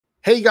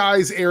Hey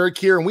guys, Eric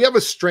here, and we have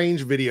a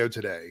strange video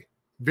today.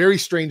 Very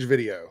strange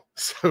video.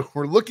 So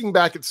we're looking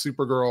back at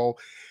Supergirl,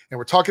 and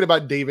we're talking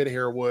about David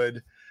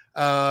Harewood,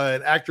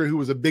 an actor who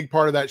was a big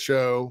part of that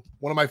show,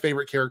 one of my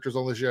favorite characters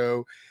on the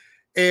show.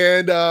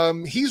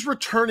 And he's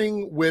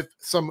returning with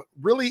some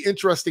really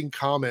interesting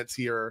comments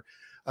here.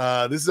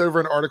 This is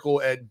over an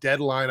article at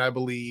Deadline, I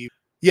believe.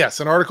 Yes,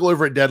 an article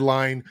over at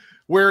Deadline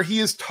where he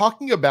is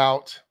talking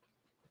about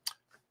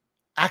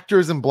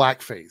actors in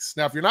blackface.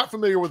 Now, if you're not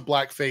familiar with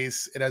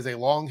blackface, it has a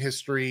long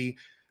history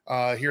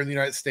here in the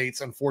United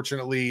States,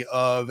 unfortunately,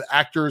 of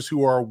actors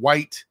who are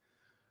white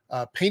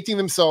painting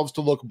themselves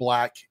to look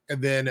black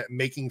and then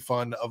making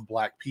fun of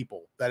black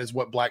people. That is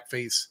what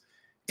blackface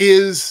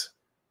is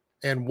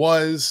and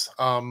was.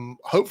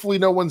 Hopefully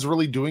no one's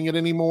really doing it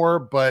anymore,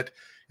 but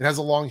it has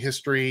a long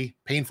history,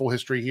 painful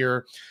history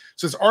here.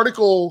 So this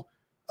article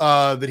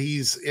that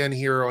he's in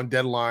here on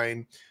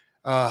Deadline,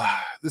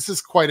 this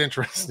is quite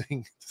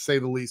interesting to say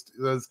the least.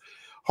 It says,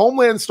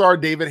 Homeland star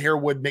David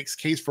Harewood makes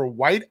case for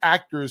white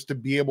actors to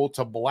be able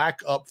to black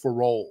up for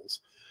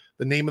roles.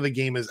 The name of the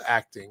game is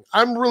acting.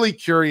 I'm really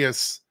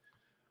curious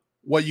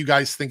what you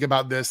guys think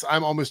about this.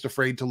 I'm almost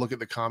afraid to look at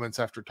the comments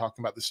after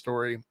talking about the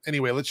story.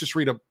 Anyway, let's just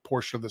read a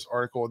portion of this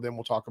article and then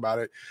we'll talk about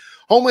it.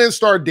 Homeland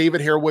star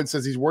David Harewood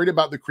says he's worried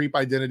about the creep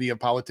identity of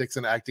politics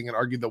and acting and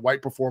argued that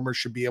white performers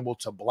should be able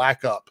to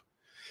black up.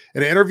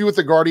 In an interview with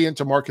The Guardian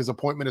to mark his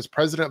appointment as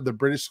president of the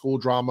British school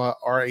drama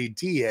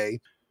RADA,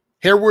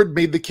 Harewood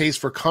made the case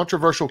for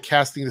controversial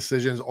casting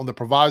decisions on the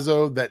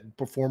proviso that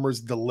performers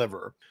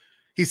deliver.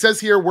 He says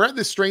here, we're at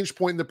this strange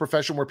point in the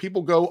profession where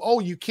people go, oh,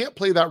 you can't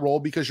play that role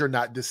because you're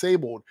not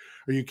disabled,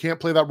 or you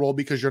can't play that role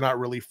because you're not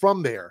really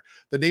from there.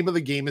 The name of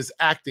the game is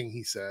acting,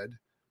 he said.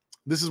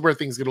 This is where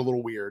things get a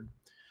little weird.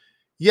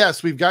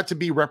 Yes, we've got to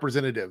be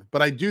representative,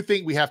 but I do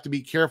think we have to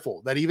be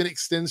careful. That even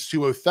extends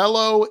to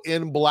Othello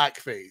in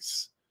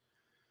blackface.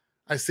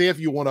 I say if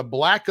you want to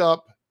black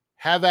up,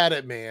 have at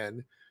it,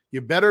 man. You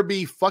better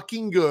be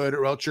fucking good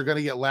or else you're going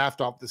to get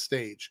laughed off the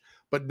stage.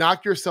 But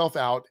knock yourself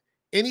out.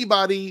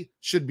 Anybody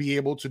should be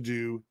able to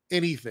do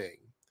anything.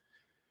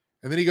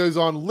 And then he goes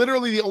on,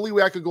 literally the only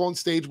way I could go on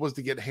stage was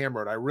to get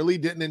hammered. I really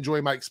didn't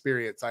enjoy my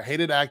experience. I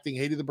hated acting,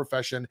 hated the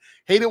profession,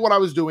 hated what I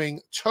was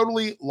doing,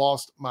 totally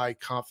lost my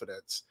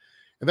confidence.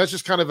 And that's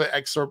just kind of an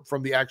excerpt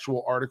from the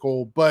actual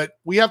article. But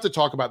we have to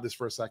talk about this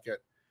for a second.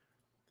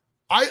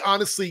 I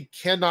honestly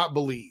cannot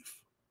believe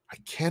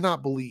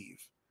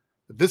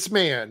that this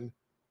man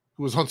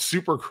who was on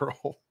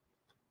Supergirl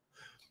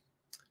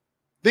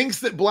thinks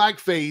that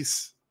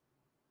blackface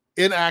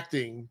in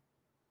acting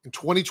in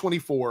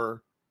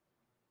 2024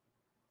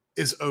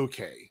 is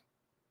okay.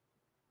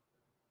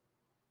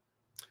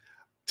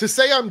 To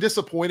say I'm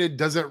disappointed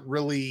doesn't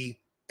really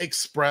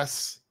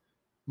express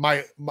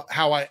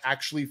how I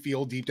actually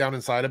feel deep down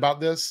inside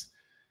about this.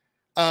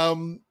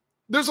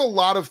 There's a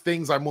lot of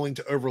things I'm willing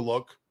to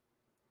overlook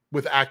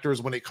with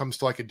actors when it comes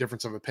to like a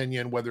difference of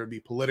opinion, whether it be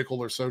political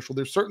or social.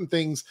 There's certain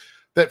things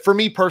that for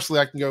me personally,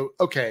 I can go,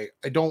 okay,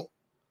 I don't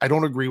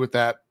agree with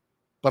that,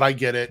 but I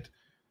get it.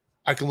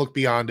 I can look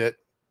beyond it.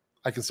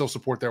 I can still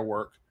support their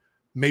work.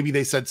 Maybe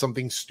they said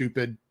something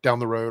stupid down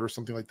the road or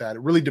something like that.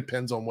 It really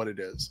depends on what it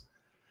is.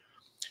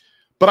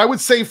 But I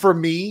would say for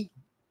me,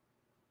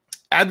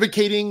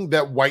 advocating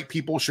that white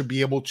people should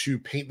be able to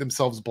paint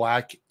themselves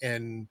black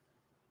and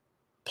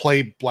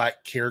play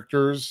black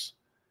characters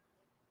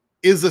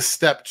is a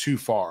step too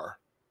far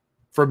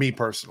for me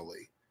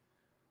personally.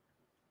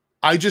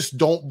 I just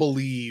don't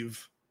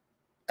believe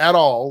at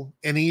all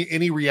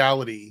any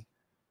reality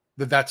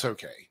that that's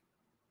okay.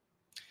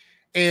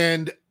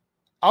 And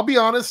I'll be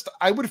honest,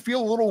 I would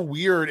feel a little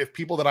weird if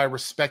people that I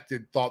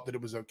respected thought that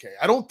it was okay.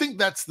 I don't think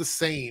that's the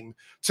same.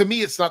 To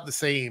me, it's not the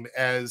same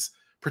as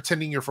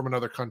pretending you're from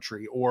another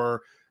country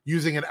or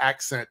using an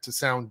accent to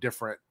sound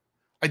different.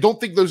 I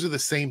don't think those are the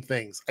same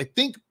things. I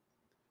think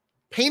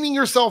painting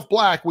yourself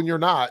black when you're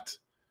not,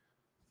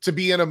 to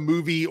be in a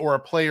movie or a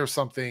play or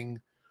something,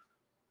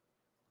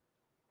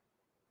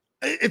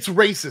 it's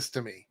racist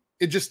to me.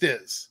 It just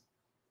is.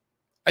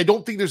 I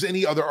don't think there's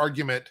any other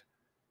argument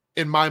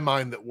in my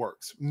mind that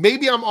works.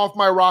 Maybe I'm off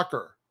my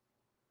rocker.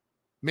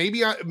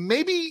 Maybe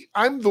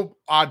I'm the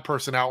odd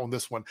person out on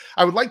this one.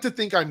 I would like to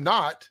think I'm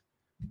not,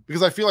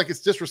 because I feel like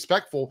it's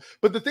disrespectful.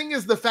 But the thing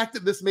is, the fact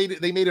that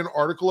they made an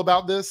article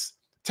about this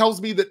tells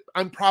me that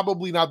I'm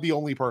probably not the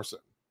only person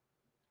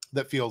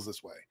that feels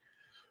this way.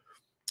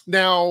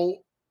 Now,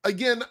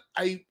 again,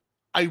 I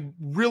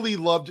really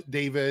loved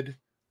David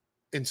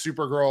in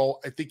Supergirl.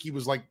 I think he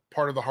was like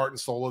part of the heart and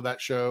soul of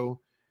that show.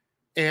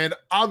 And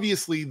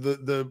obviously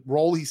the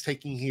role he's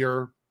taking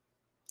here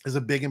is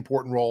a big,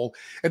 important role.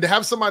 And to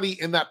have somebody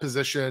in that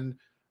position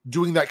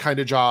doing that kind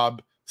of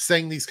job,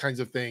 saying these kinds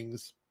of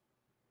things,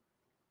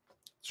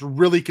 it's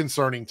really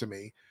concerning to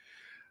me.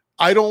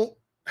 I don't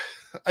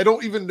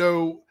even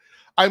know.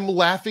 I'm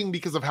laughing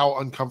because of how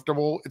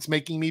uncomfortable it's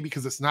making me,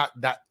 because it's not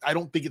that, I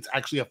don't think it's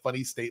actually a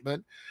funny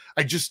statement.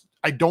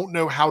 I don't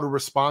know how to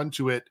respond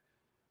to it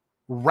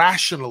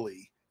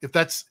rationally If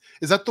that's,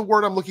 is that the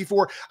word I'm looking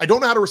for? I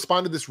don't know how to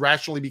respond to this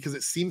rationally because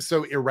it seems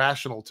so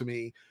irrational to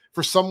me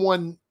for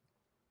someone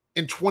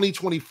in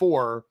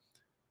 2024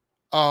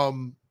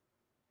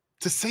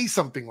 to say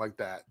something like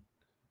that.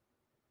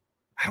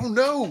 I don't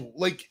know.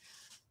 Like,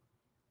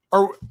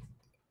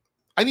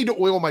 I need to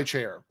oil my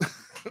chair,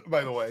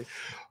 by the way.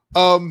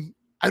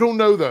 I don't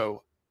know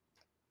though.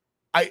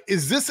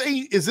 Is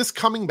this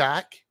coming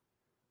back?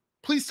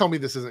 Please tell me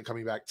this isn't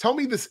coming back. Tell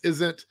me this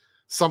isn't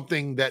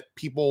something that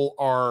people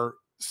are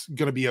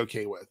going to be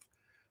okay with.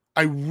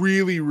 I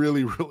really,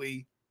 really,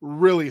 really,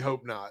 really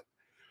hope not.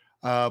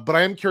 But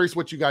I am curious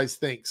what you guys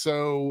think.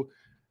 So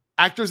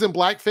actors in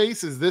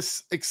blackface, is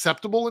this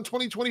acceptable in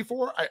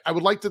 2024? I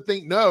would like to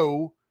think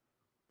no,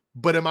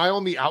 but am I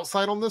on the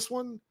outside on this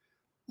one?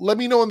 Let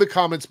me know in the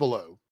comments below.